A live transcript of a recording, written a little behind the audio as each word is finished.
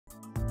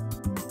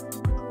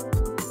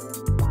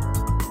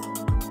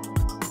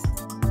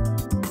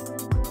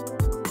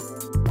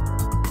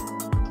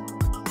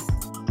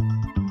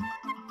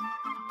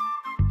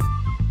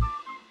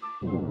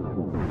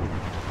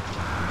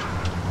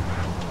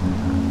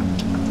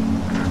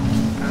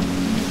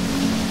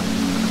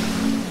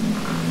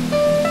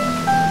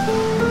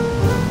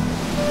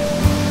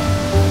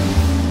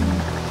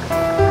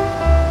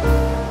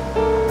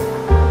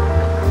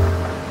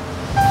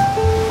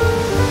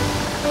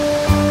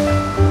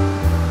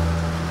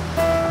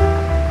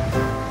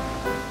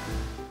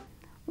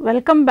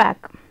Welcome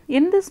back.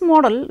 In this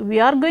model, we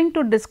are going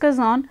to discuss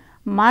on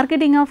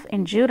marketing of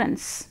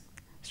insurance.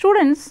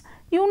 Students,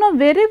 you know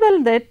very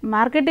well that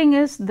marketing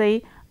is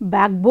the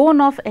backbone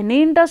of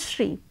any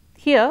industry.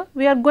 Here,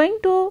 we are going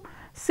to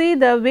see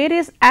the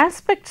various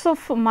aspects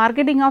of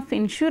marketing of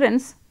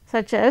insurance,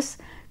 such as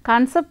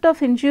concept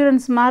of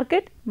insurance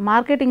market,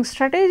 marketing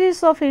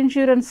strategies of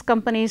insurance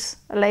companies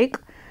like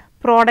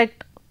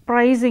product,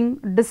 pricing,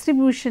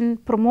 distribution,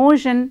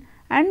 promotion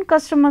and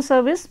customer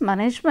service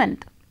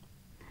management.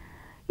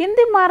 In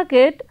the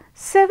market,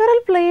 several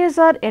players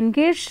are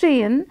engaged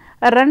in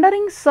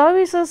rendering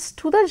services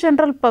to the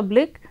general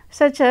public,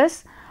 such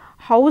as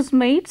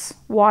housemaids,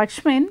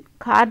 watchmen,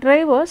 car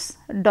drivers,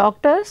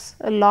 doctors,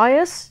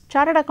 lawyers,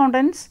 chartered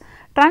accountants,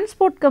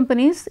 transport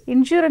companies,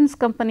 insurance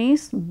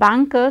companies,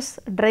 bankers,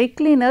 dry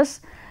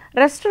cleaners,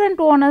 restaurant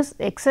owners,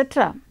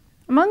 etc.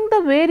 Among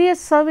the various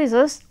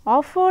services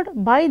offered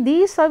by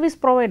these service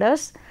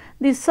providers,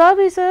 the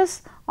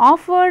services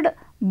offered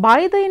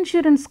by the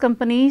insurance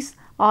companies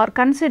are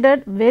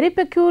considered very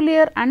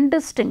peculiar and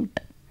distinct.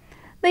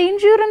 The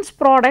insurance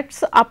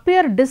products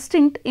appear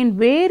distinct in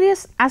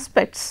various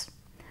aspects.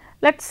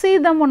 Let us see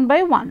them one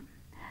by one.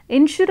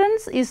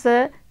 Insurance is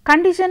a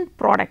contingent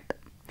product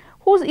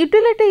whose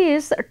utility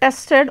is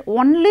tested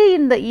only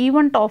in the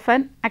event of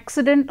an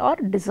accident or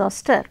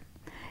disaster.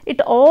 It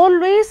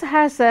always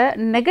has a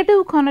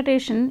negative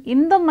connotation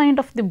in the mind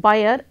of the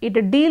buyer.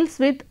 It deals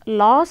with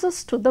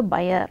losses to the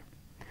buyer.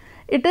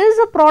 It is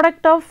a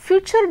product of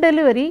future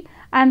delivery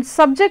and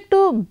subject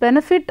to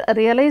benefit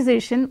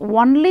realization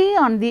only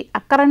on the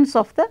occurrence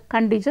of the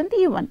contingent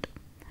event.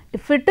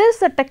 If it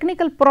is a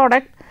technical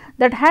product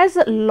that has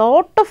a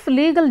lot of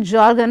legal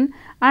jargon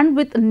and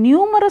with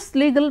numerous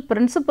legal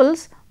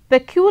principles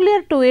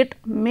peculiar to it,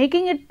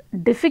 making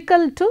it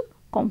difficult to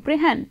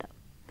comprehend.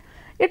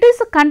 It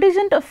is a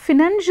contingent of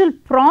financial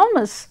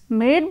promise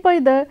made by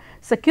the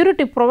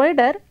security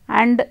provider,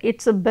 and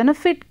its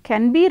benefit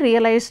can be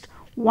realized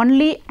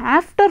only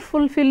after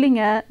fulfilling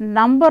a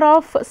number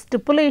of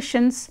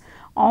stipulations,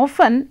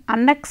 often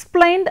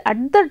unexplained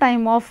at the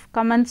time of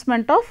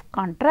commencement of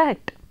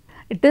contract.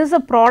 It is a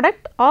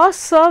product or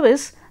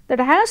service that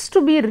has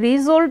to be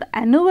resold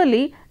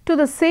annually to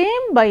the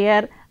same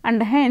buyer,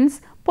 and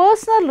hence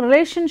personal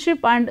relationship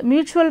and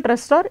mutual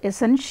trust are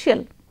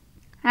essential.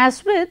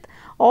 As with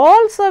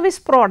all service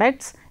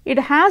products, it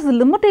has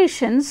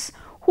limitations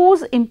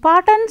whose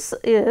importance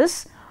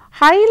is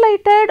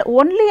highlighted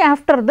only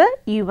after the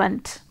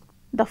event.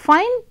 The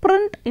fine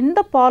print in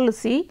the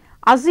policy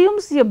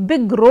assumes a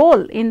big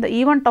role in the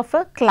event of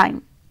a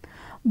claim.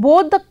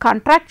 Both the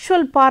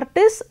contractual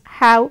parties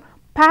have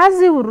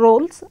passive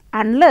roles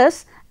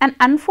unless an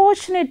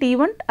unfortunate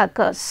event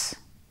occurs.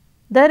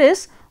 There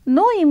is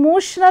no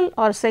emotional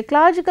or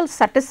psychological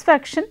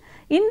satisfaction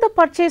in the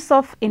purchase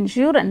of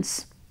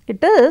insurance.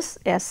 It is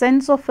a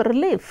sense of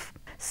relief.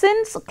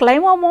 Since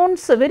claim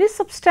amounts vary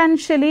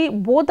substantially,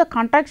 both the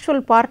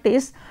contractual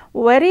parties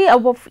vary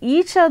above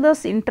each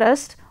other's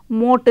interest,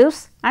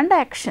 motives and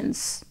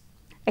actions.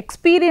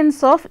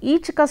 Experience of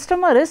each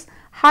customer is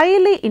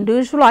highly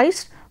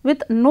individualized,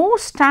 with no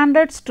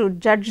standards to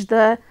judge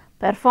the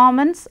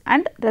performance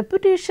and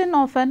reputation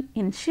of an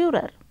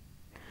insurer.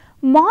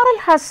 Moral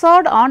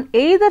hazard on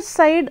either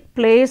side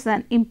plays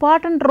an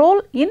important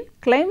role in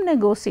claim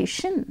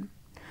negotiation.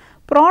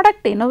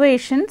 Product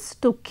innovations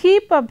to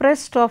keep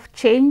abreast of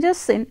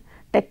changes in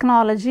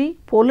technology,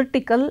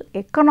 political,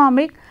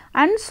 economic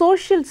and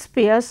social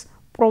spheres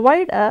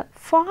provide a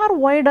far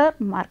wider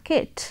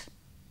market.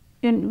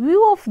 In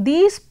view of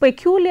these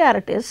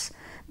peculiarities,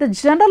 the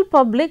general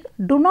public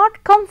do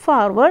not come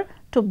forward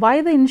to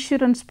buy the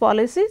insurance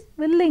policies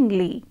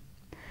willingly.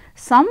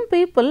 Some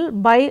people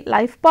buy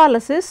life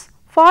policies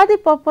for the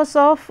purpose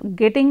of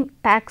getting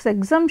tax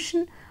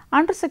exemption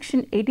under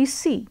section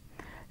 80C.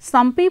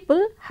 Some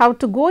people have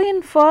to go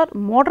in for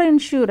motor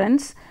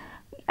insurance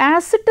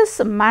as it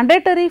is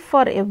mandatory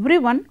for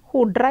everyone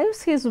who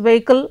drives his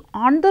vehicle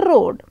on the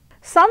road.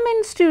 Some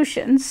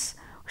institutions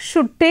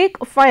should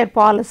take fire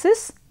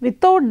policies.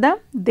 Without them,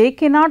 they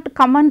cannot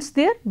commence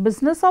their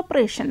business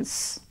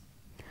operations.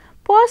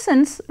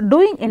 Persons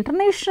doing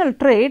international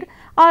trade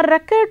are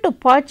required to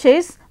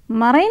purchase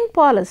marine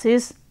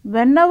policies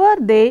whenever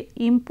they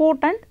import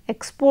and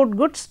export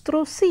goods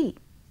through sea.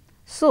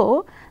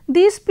 So,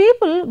 these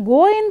people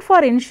go in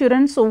for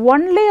insurance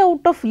only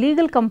out of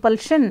legal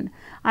compulsion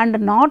and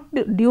not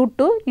due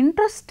to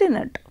interest in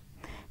it.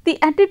 The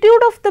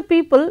attitude of the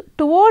people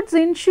towards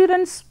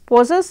insurance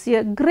poses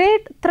a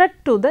great threat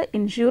to the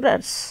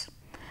insurers.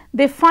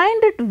 They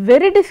find it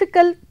very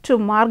difficult to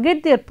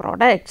market their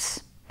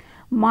products.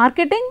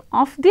 Marketing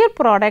of their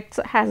products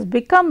has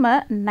become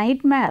a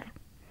nightmare.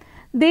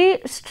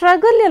 They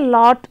struggle a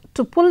lot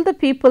to pull the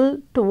people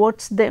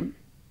towards them.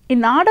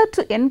 In order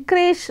to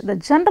encourage the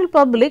general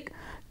public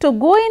to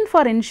go in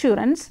for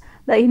insurance,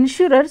 the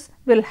insurers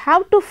will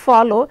have to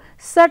follow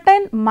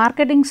certain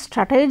marketing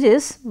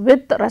strategies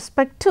with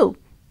respect to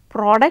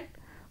product,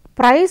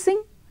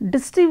 pricing,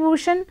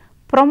 distribution,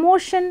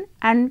 promotion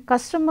and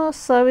customer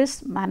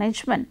service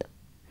management.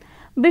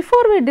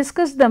 Before we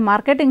discuss the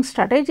marketing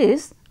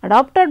strategies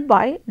adopted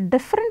by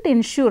different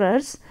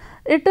insurers,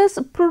 it is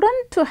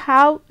prudent to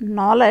have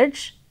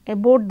knowledge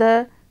about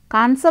the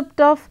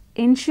concept of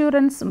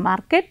insurance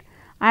market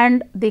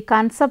and the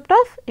concept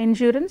of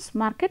insurance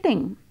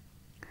marketing.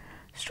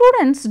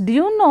 Students, do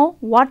you know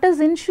what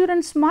is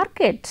insurance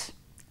market?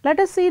 Let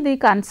us see the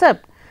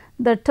concept.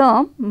 The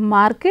term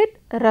market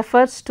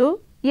refers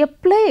to a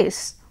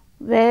place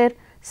where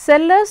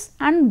sellers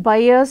and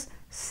buyers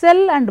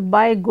sell and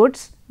buy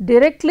goods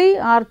directly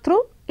or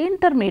through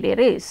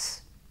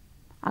intermediaries.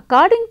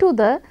 According to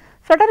the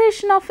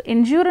Federation of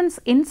Insurance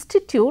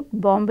Institute,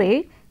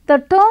 Bombay, the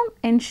term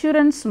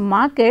insurance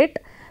market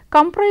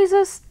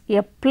comprises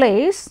a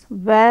place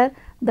where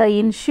the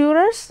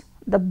insurers,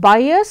 the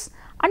buyers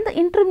and the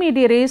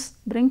intermediaries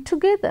bring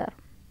together.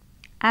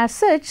 As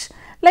such,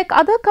 like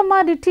other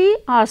commodity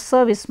or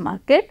service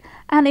market,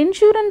 an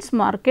insurance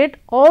market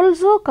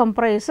also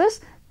comprises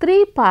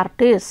three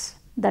parties,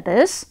 that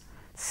is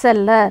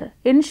seller,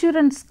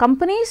 insurance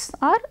companies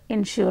or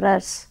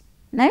insurers.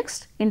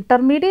 Next,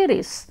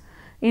 intermediaries,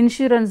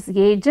 insurance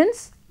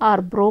agents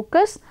or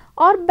brokers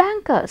or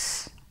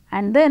bankers,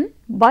 and then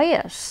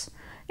buyers,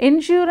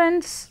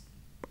 insurance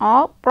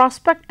or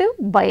prospective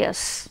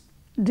buyers.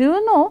 Do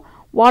you know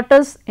what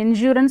is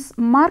insurance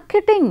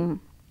marketing?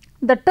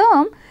 The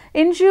term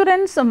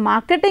insurance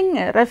marketing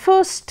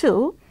refers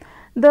to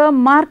the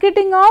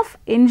marketing of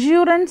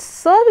insurance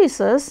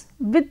services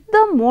with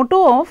the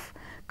motto of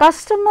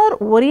customer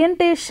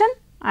orientation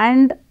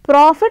and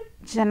profit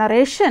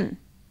generation.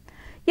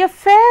 A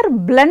fair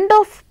blend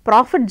of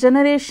profit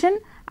generation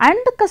and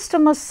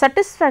customer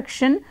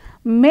satisfaction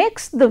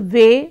makes the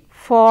way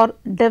for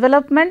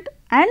development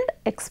and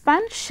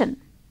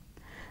expansion.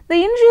 The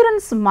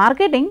insurance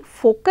marketing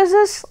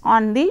focuses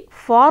on the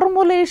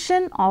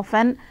formulation of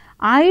an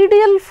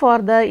ideal for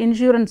the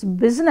insurance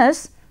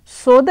business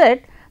so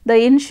that the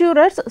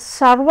insurers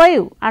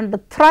survive and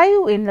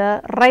thrive in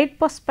the right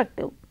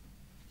perspective.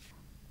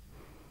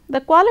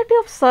 The quality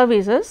of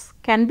services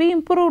can be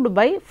improved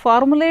by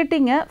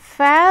formulating a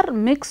fair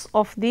mix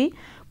of the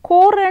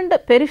core and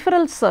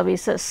peripheral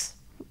services.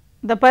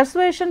 The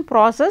persuasion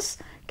process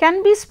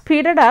can be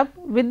speeded up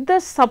with the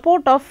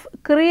support of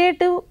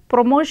creative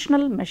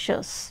promotional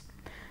measures.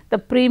 The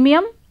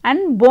premium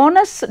and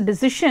bonus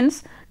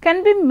decisions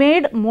can be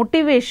made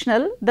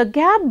motivational. The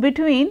gap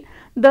between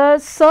the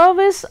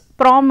service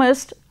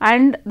promised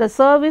and the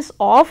service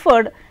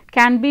offered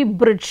can be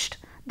bridged.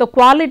 The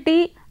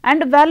quality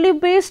and value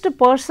based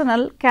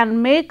personnel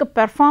can make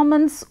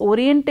performance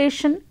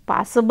orientation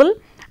possible,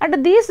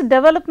 and these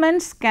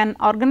developments can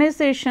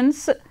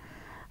organizations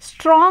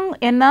strong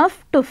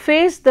enough to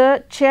face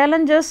the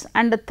challenges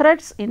and the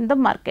threats in the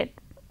market.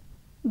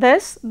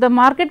 Thus, the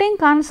marketing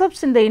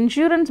concepts in the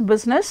insurance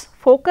business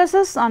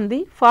focuses on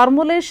the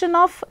formulation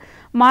of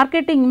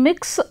marketing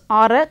mix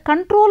or a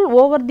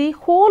control over the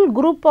whole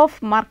group of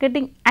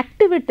marketing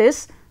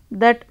activities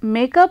that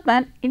make up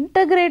an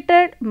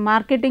integrated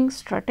marketing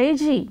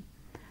strategy.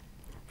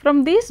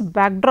 From these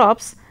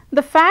backdrops,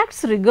 the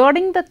facts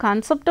regarding the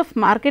concept of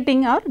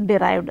marketing are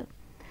derived.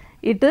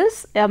 It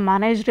is a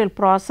managerial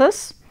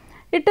process.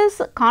 It is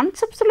a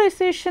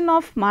conceptualization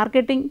of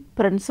marketing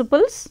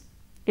principles.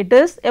 It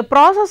is a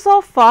process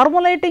of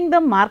formulating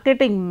the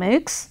marketing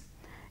mix.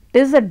 It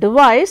is a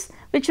device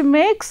which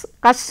makes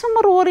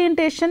customer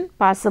orientation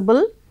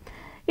possible.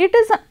 It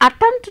is an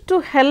attempt to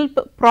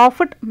help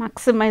profit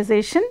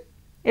maximization.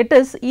 It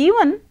is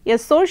even a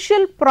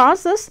social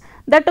process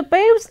that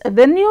paves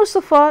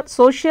venues for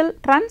social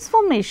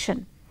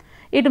transformation.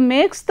 It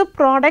makes the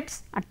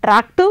products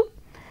attractive.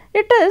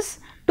 It is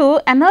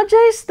to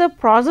energize the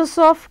process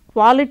of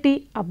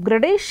quality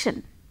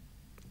upgradation.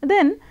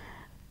 Then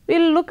we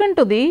will look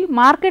into the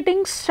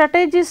marketing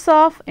strategies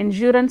of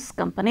insurance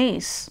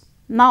companies.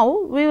 Now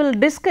we will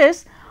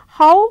discuss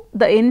how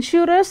the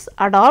insurers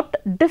adopt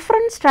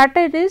different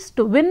strategies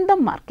to win the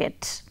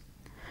market.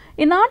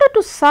 In order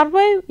to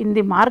survive in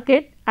the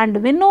market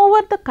and win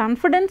over the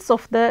confidence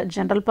of the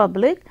general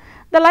public,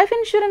 the life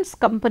insurance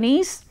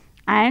companies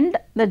and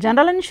the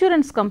general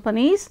insurance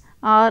companies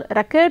are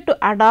required to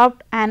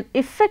adopt an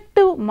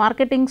effective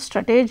marketing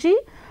strategy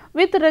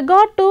with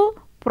regard to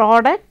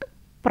product,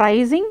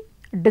 pricing,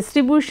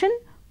 distribution,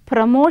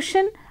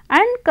 promotion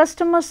and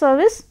customer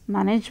service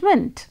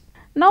management.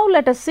 Now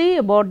let us see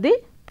about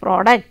the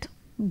product.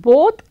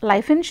 Both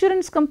life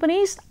insurance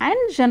companies and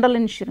general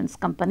insurance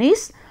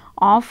companies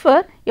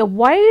offer a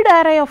wide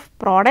array of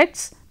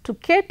products to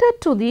cater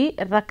to the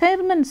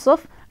requirements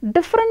of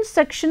different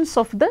sections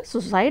of the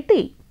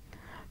society.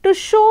 To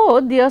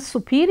show their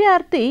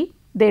superiority,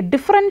 they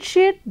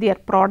differentiate their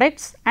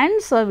products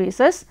and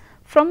services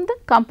from the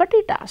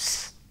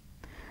competitors.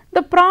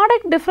 The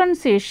product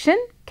differentiation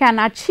can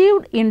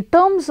achieved in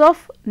terms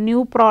of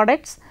new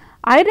products,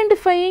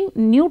 identifying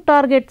new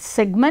target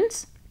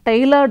segments,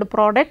 tailored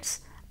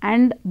products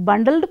and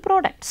bundled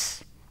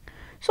products.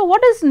 So,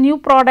 what is new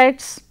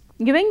products?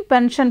 Giving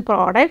pension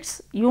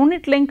products,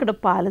 unit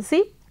linked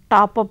policy,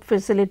 top up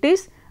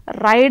facilities,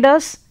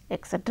 riders,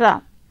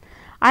 etc.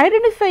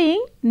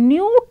 Identifying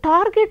new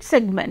target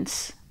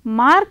segments,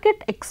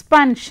 market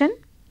expansion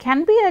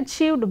can be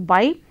achieved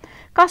by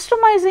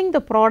customizing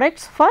the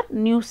products for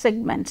new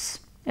segments.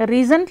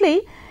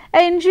 Recently,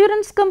 an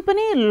insurance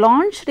company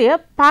launched a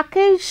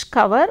package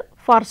cover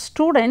for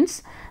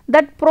students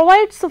that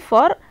provides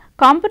for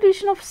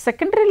completion of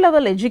secondary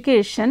level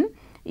education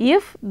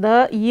if the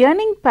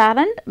earning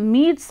parent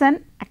meets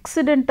an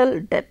accidental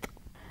death.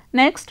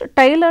 Next,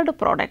 tailored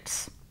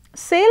products.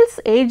 Sales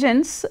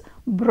agents,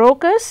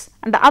 brokers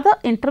and other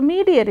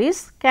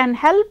intermediaries can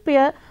help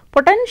a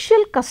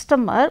potential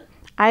customer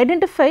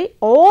identify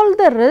all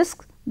the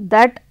risks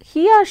that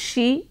he or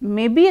she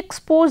may be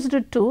exposed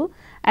to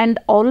and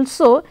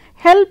also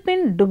help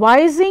in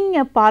devising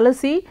a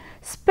policy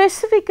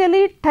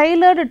specifically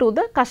tailored to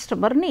the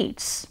customer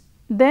needs.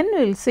 Then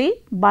we will see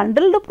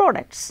bundled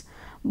products.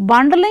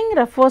 Bundling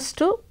refers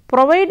to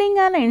providing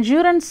an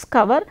insurance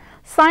cover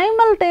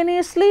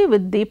simultaneously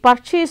with the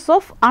purchase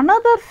of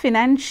another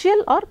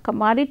financial or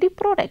commodity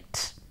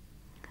product.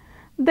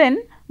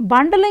 Then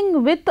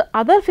bundling with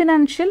other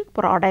financial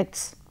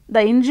products.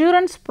 The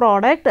insurance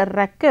product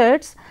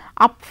records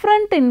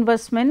upfront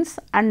investments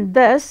and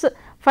thus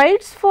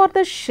fights for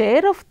the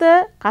share of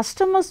the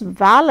customer's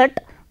wallet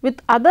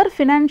with other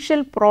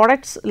financial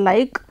products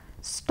like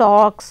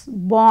stocks,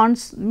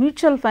 bonds,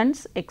 mutual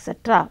funds,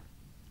 etc.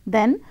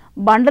 Then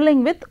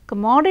bundling with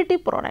commodity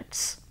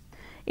products.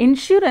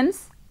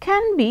 Insurance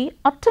can be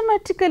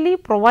automatically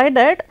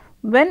provided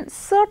when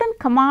certain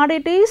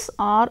commodities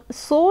are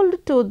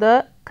sold to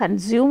the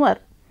consumer.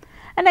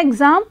 An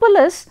example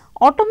is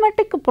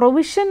automatic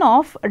provision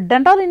of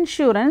dental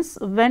insurance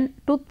when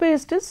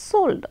toothpaste is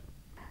sold.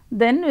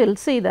 Then we will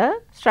see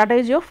the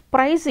strategy of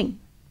pricing.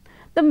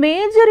 The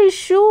major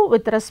issue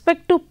with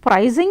respect to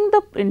pricing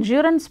the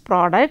insurance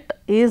product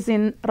is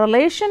in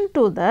relation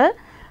to the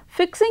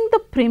fixing the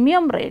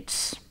premium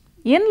rates.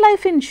 In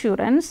life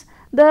insurance,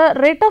 the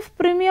rate of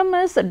premium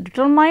is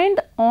determined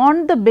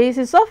on the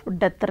basis of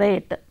death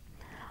rate.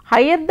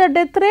 Higher the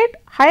death rate,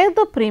 higher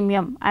the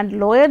premium, and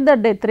lower the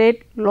death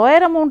rate,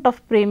 lower amount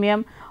of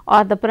premium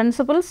are the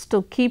principles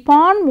to keep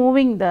on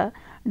moving the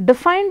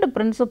defined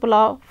principle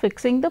of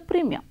fixing the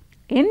premium.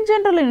 In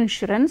general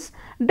insurance,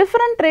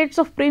 different rates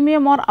of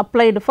premium are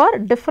applied for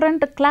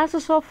different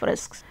classes of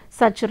risks.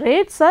 Such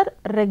rates are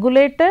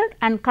regulated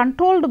and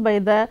controlled by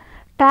the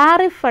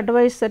Tariff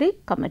Advisory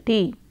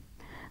Committee.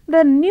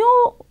 The new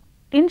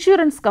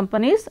insurance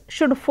companies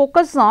should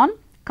focus on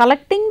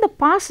collecting the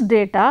past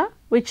data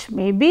which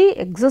may be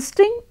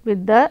existing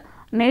with the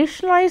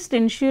nationalized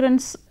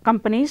insurance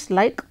companies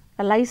like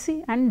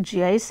LIC and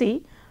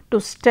GIC to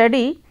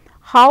study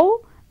how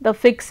the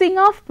fixing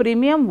of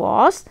premium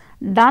was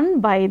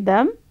done by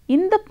them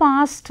in the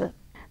past.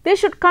 They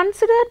should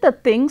consider the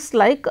things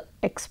like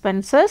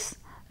expenses,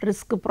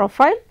 risk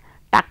profile,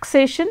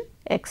 taxation,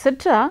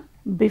 etc.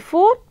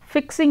 before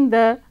fixing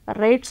the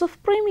rates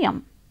of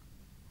premium.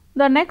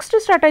 The next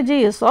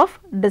strategy is of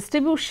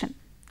distribution.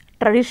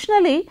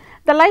 Traditionally,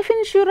 the life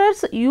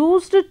insurers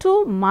used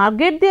to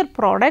market their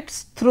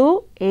products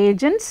through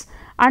agents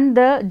and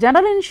the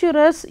general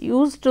insurers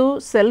used to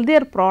sell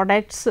their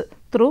products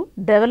through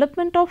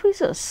development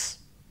offices.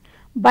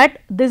 But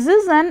this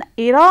is an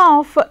era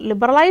of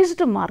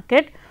liberalized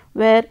market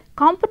where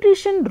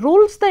competition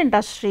rules the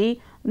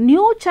industry.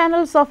 New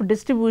channels of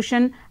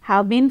distribution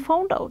have been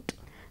found out.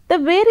 The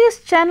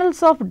various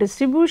channels of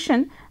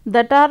distribution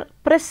that are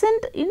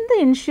present in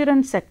the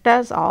insurance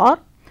sectors are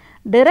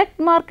direct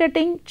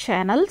marketing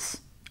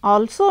channels,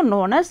 also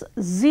known as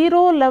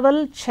zero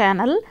level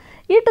channel.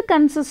 It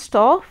consists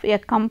of a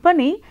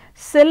company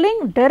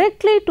selling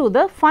directly to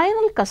the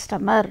final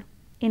customer.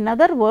 In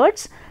other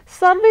words,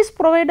 service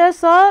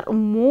providers are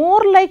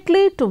more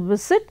likely to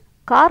visit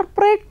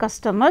corporate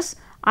customers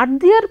at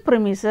their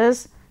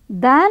premises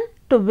than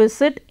to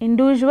visit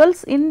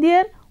individuals in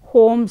their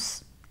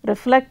homes,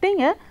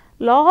 reflecting a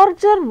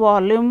larger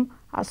volume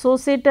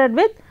associated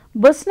with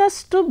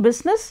business to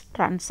business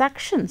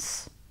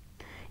transactions.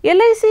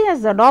 LIC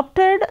has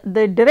adopted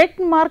the direct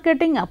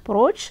marketing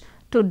approach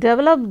to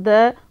develop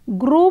the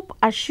group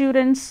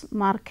assurance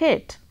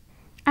market.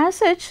 As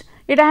such,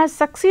 it has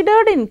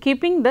succeeded in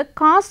keeping the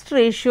cost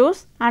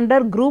ratios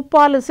under group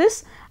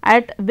policies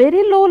at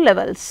very low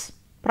levels.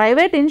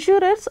 Private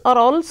insurers are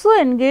also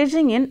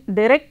engaging in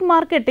direct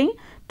marketing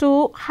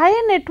to high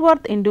net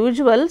worth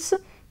individuals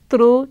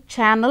through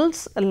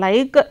channels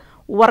like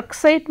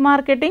worksite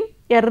marketing,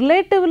 a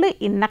relatively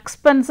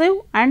inexpensive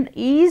and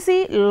easy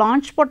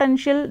launch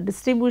potential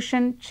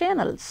distribution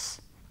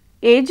channels.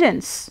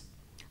 Agents.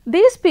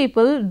 These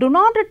people do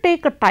not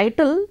take a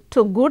title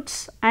to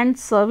goods and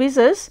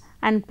services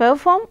and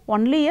perform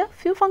only a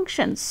few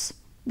functions.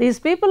 These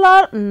people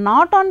are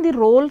not on the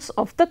rolls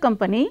of the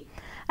company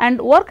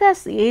and work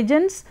as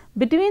agents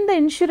between the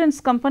insurance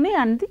company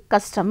and the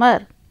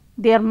customer.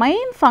 Their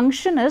main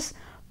function is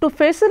to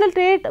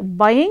facilitate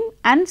buying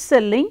and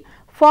selling,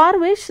 for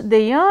which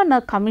they earn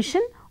a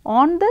commission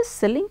on the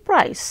selling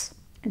price.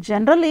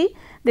 Generally,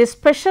 they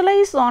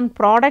specialize on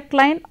product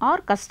line or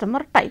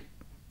customer type.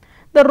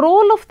 The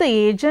role of the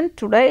agent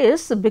today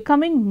is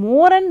becoming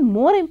more and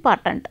more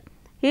important.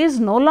 He is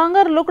no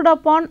longer looked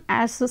upon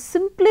as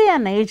simply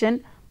an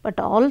agent, but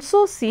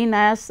also seen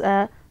as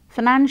a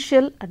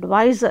financial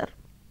advisor.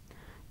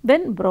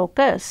 Then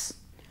brokers.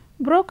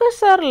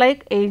 Brokers are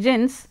like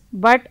agents,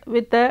 but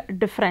with a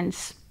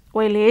difference.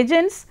 While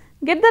agents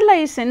get the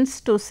license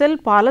to sell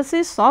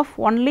policies of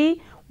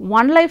only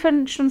one life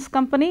insurance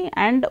company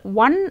and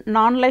one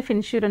non-life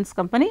insurance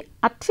company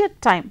at a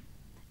time.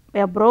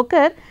 A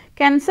broker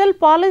can sell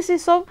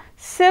policies of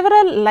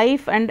several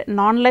life and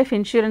non-life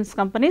insurance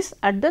companies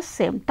at the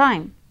same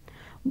time.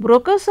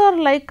 Brokers are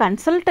like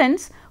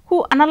consultants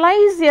who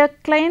analyze a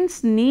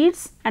client's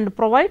needs and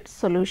provide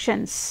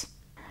solutions.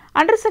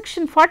 Under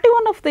section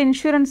 41 of the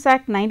Insurance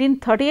Act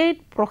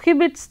 1938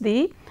 prohibits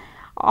the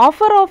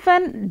offer of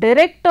an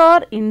direct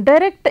or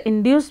indirect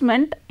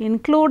inducement,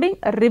 including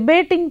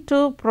rebating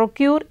to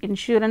procure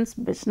insurance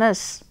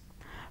business.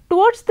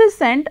 Towards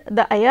this end,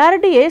 the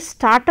IRDA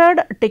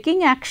started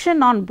taking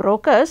action on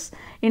brokers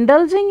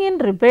indulging in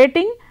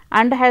rebating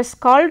and has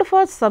called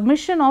for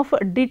submission of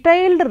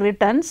detailed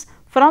returns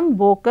from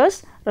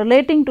brokers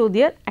relating to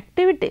their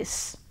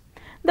activities.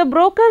 The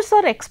brokers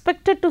are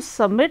expected to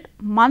submit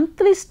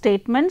monthly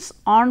statements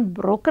on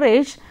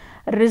brokerage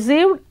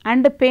received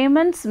and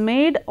payments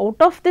made out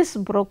of this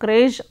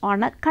brokerage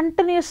on a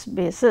continuous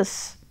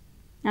basis.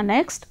 And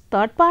next,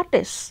 third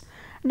parties.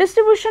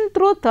 Distribution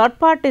through third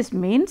parties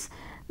means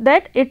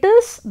that it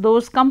is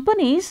those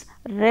companies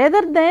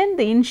rather than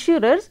the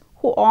insurers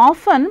who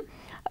often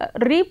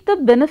reap the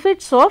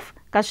benefits of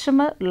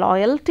customer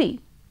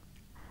loyalty.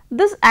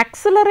 This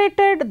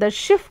accelerated the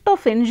shift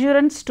of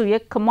insurance to a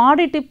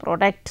commodity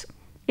product.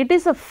 It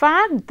is a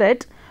fact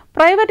that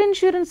private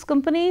insurance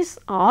companies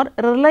are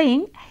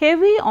relying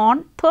heavy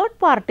on third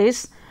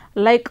parties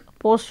like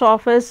post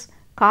office,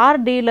 car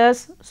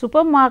dealers,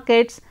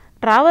 supermarkets,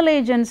 travel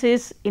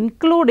agencies,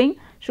 including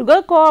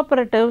sugar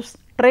cooperatives,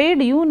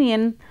 trade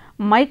union,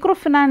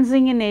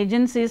 microfinancing in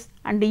agencies,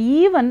 and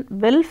even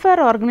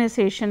welfare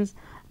organizations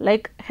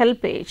like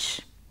HelpAge.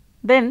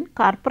 Then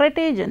corporate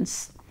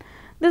agents.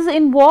 This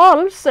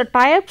involves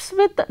tie-ups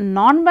with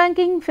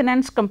non-banking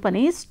finance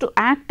companies to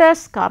act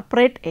as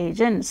corporate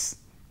agents.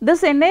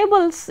 This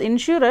enables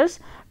insurers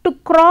to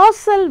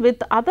cross-sell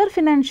with other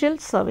financial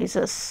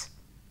services.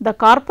 The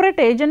corporate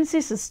agency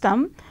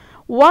system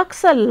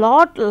works a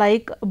lot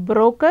like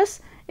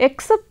brokers,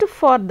 except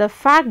for the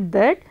fact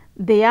that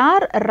they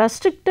are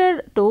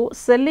restricted to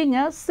selling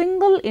a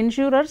single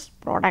insurer's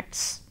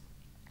products.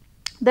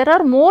 There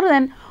are more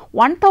than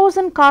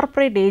 1000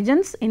 corporate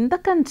agents in the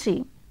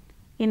country.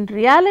 In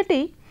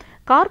reality,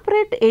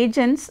 corporate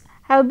agents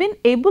have been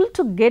able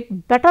to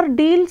get better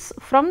deals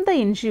from the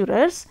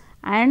insurers,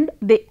 and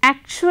they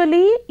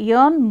actually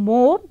earn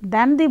more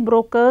than the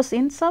brokers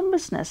in some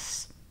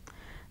business.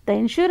 The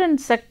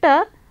insurance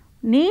sector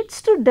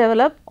needs to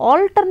develop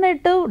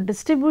alternative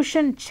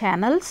distribution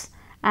channels,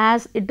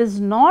 as it is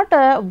not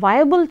a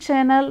viable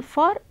channel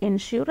for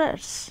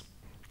insurers.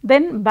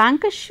 Then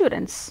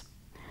bancassurance.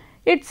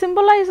 It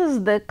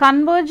symbolizes the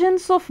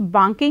convergence of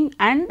banking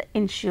and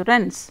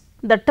insurance.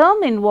 The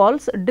term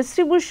involves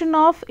distribution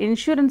of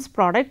insurance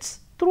products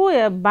through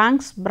a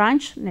bank's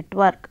branch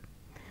network.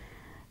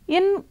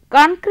 In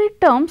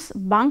concrete terms,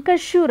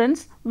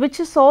 bancassurance, which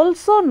is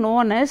also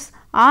known as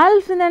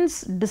all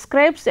finance,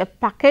 describes a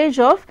package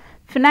of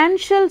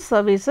financial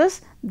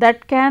services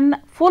that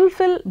can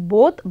fulfill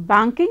both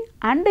banking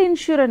and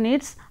insurer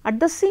needs at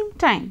the same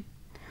time.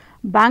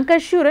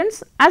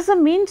 Bancassurance as a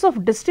means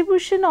of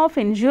distribution of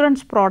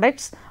insurance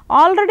products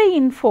already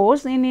in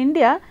force in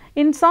India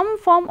in some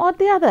form or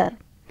the other.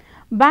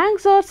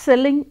 Banks are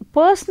selling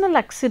personal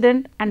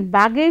accident and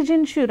baggage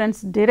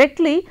insurance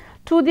directly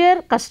to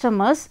their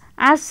customers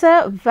as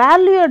a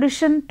value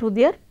addition to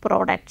their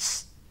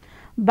products.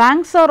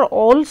 Banks are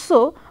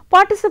also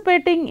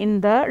participating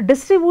in the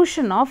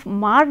distribution of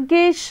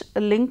mortgage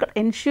linked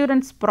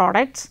insurance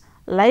products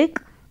like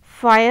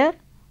fire,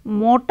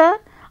 motor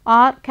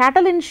or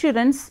cattle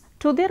insurance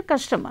to their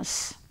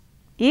customers.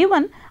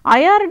 Even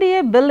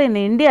IRDA bill in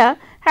India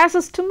has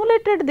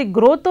stimulated the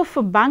growth of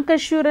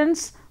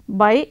bancassurance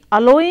by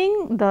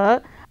allowing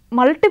the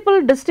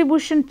multiple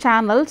distribution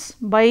channels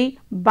by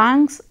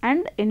banks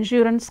and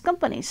insurance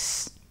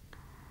companies.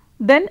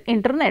 Then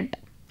internet.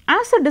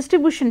 As a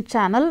distribution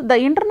channel, the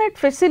internet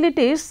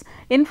facilitates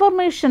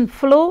information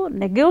flow,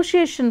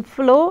 negotiation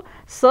flow,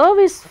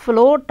 service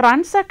flow,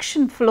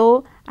 transaction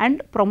flow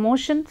and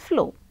promotion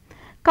flow.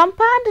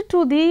 Compared to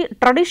the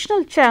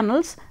traditional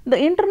channels, the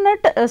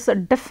internet is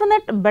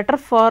definitely better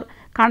for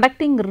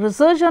conducting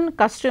research on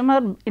customer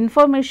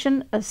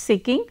information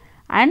seeking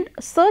and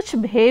search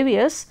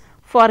behaviors,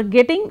 for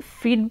getting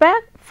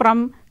feedback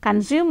from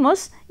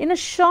consumers in a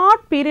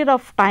short period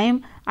of time,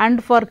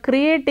 and for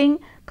creating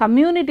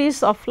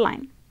communities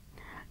offline.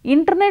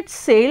 Internet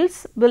sales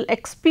will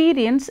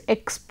experience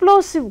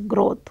explosive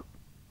growth.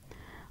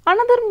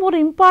 Another more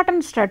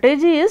important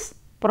strategy is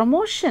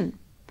promotion.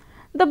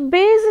 The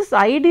basic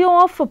idea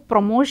of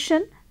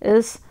promotion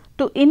is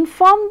to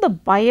inform the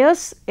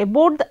buyers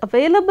about the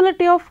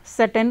availability of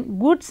certain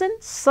goods and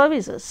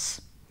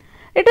services.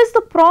 It is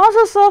the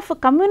process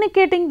of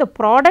communicating the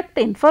product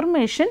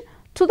information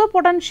to the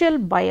potential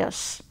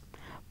buyers.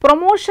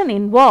 Promotion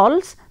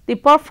involves the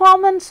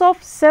performance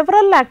of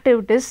several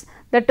activities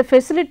that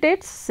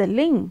facilitate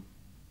selling.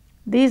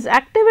 These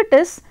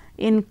activities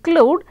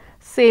include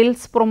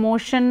sales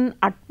promotion,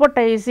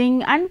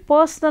 advertising and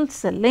personal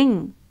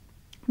selling.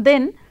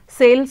 Then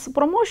sales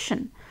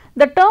promotion.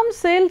 The term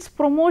sales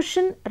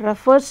promotion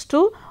refers to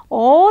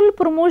all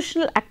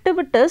promotional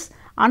activities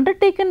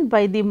undertaken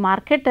by the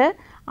marketer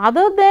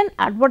other than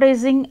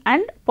advertising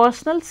and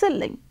personal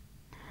selling.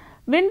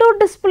 Window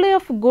display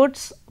of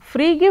goods,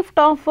 free gift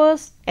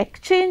offers,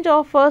 exchange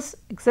offers,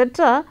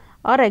 etc.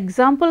 are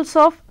examples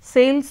of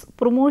sales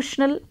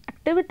promotional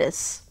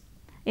activities.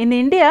 In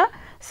India,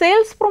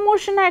 sales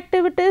promotion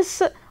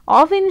activities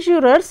of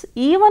insurers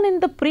even in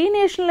the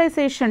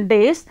pre-nationalization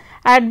days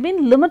had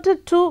been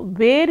limited to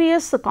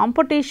various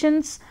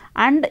competitions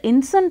and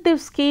incentive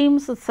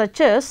schemes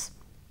such as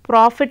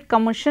profit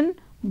commission,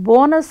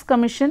 bonus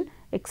commission,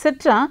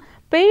 etc.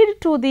 paid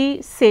to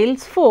the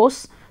sales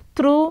force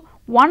through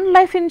one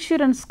life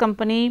insurance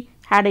company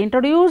had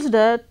introduced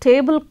a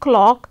table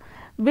clock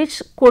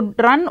which could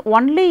run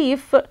only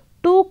if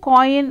 2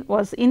 coin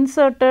was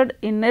inserted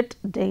in it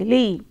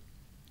daily.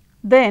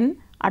 Then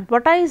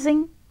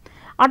advertising.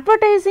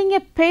 Advertising, a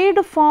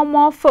paid form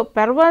of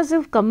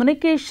pervasive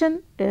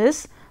communication,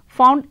 is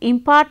found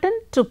important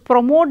to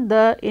promote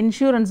the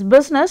insurance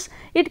business.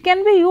 It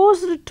can be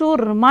used to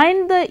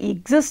remind the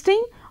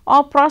existing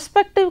or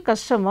prospective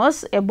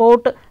customers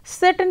about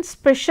certain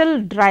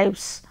special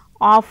drives,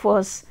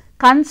 offers,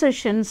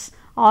 concessions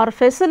or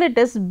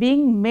facilities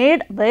being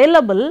made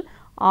available,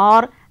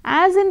 or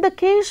as in the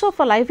case of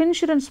a life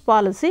insurance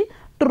policy,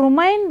 to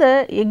remind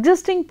the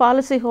existing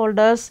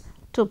policyholders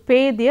to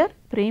pay their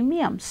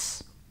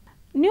premiums.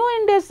 New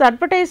India's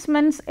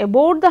advertisements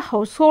about the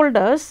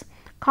householders'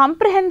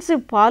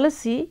 comprehensive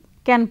policy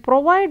can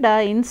provide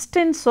an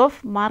instance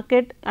of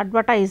market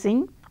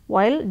advertising,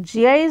 while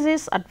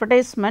GIC's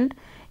advertisement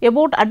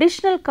about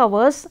additional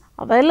covers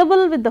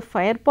available with the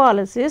fire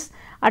policies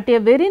at a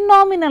very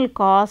nominal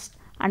cost,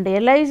 and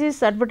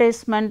LIC's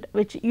advertisement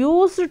which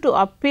used to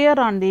appear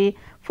on the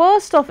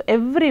first of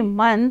every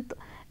month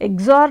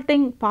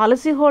exhorting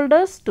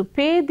policyholders to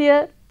pay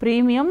their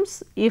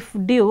premiums if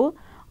due,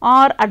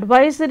 are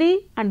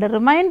advisory and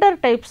reminder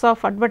types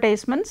of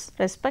advertisements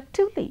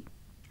respectively.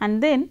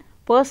 And then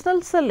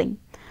personal selling.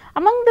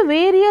 Among the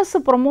various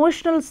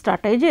promotional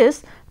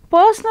strategies,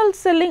 personal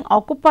selling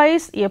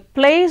occupies a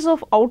place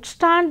of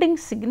outstanding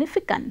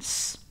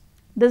significance.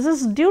 This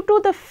is due to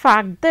the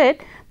fact that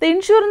the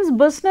insurance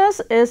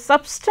business is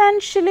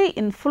substantially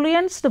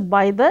influenced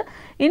by the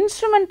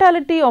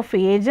instrumentality of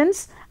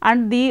agents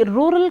and the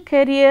rural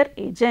career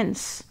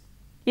agents.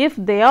 If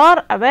they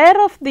are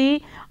aware of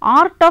the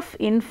art of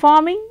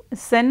informing,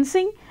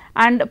 sensing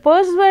and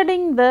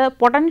persuading the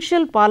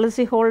potential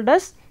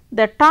policyholders,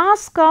 the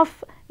task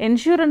of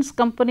insurance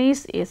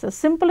companies is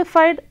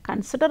simplified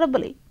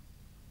considerably.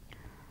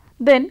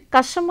 Then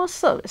customer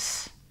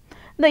service.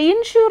 The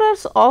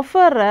insurers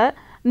offer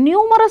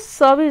numerous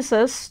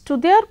services to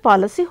their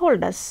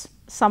policyholders.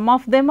 Some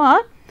of them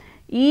are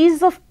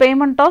ease of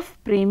payment of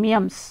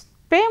premiums.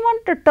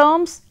 Payment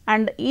terms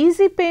and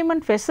easy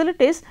payment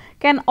facilities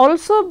can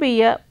also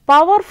be a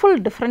powerful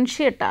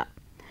differentiator.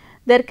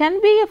 There can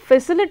be a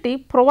facility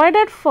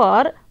provided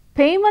for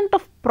payment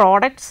of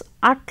products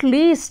at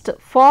least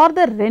for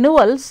the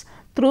renewals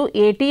through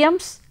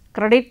ATMs,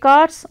 credit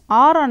cards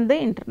or on the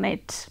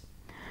internet.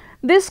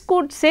 This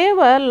could save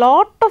a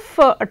lot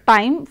of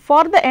time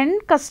for the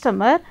end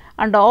customer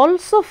and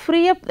also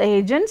free up the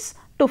agents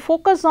to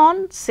focus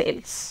on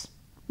sales.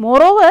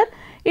 Moreover,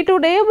 it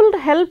would able to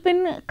help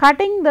in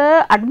cutting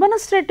the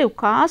administrative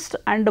cost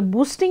and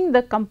boosting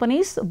the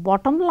company's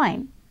bottom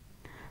line.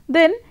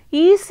 Then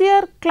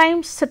easier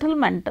claims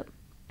settlement.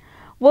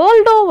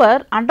 World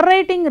over,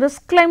 underwriting,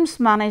 risk claims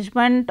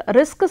management,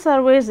 risk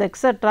surveys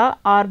etc.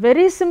 are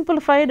very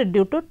simplified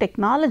due to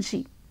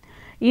technology.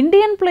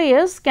 Indian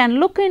players can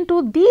look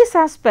into these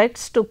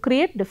aspects to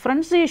create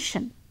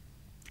differentiation.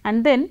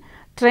 And then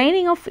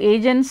training of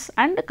agents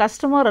and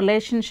customer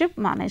relationship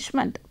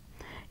management.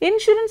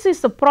 Insurance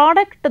is a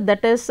product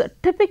that is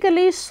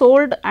typically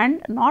sold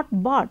and not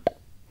bought.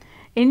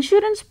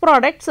 Insurance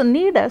products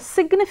need a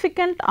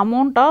significant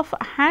amount of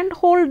hand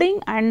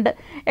holding and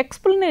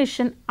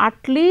explanation,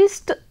 at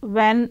least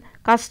when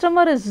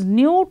customer is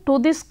new to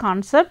this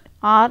concept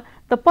or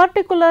the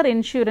particular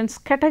insurance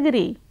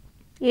category.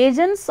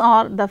 Agents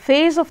are the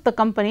face of the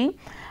company,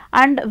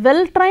 and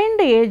well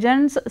trained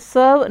agents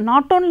serve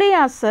not only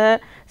as a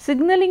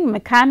signaling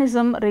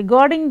mechanism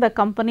regarding the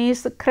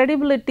company's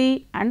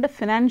credibility and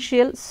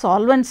financial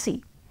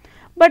solvency,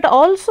 but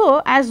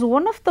also as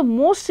one of the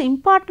most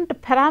important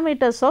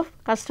parameters of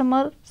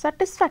customer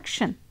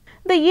satisfaction.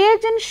 The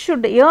agent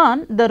should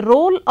earn the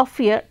role of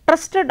a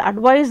trusted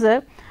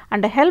advisor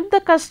and help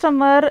the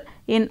customer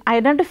in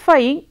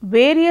identifying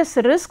various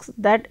risks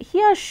that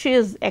he or she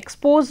is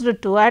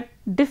exposed to at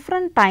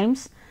different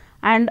times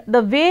and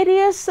the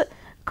various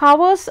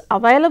covers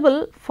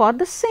available for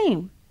the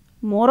same.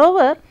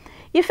 Moreover,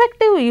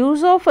 effective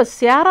use of a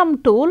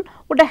CRM tool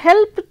would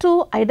help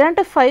to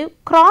identify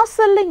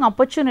cross-selling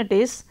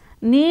opportunities,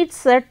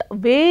 needs at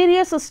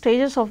various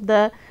stages of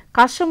the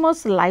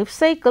customer's life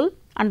cycle,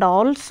 and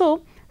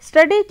also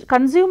study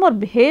consumer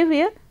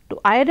behavior to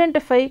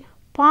identify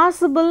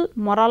possible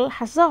moral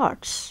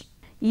hazards.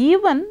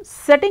 Even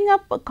setting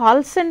up a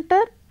call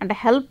center and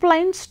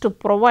helplines to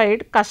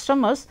provide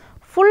customers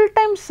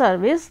full-time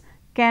service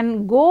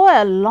can go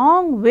a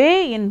long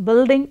way in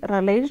building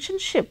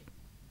relationship.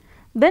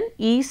 Then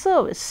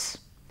e-service.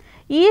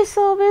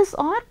 E-service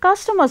or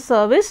customer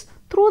service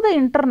through the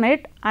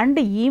internet and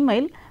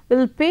email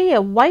will play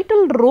a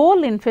vital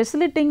role in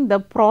facilitating the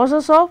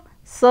process of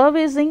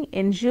servicing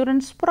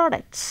insurance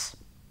products.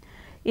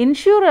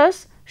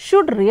 Insurers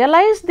should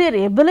realize their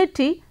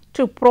ability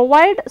to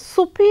provide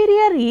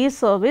superior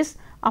e-service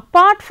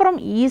apart from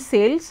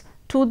e-sales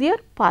to their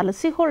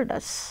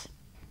policyholders.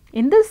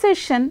 In this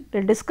session,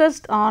 we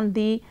discussed on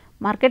the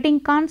marketing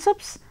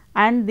concepts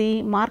and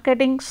the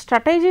marketing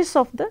strategies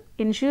of the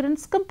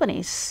insurance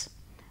companies.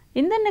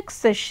 In the next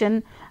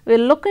session, we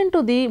will look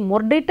into the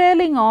more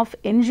detailing of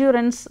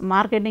insurance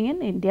marketing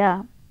in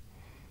India.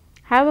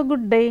 Have a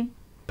good day.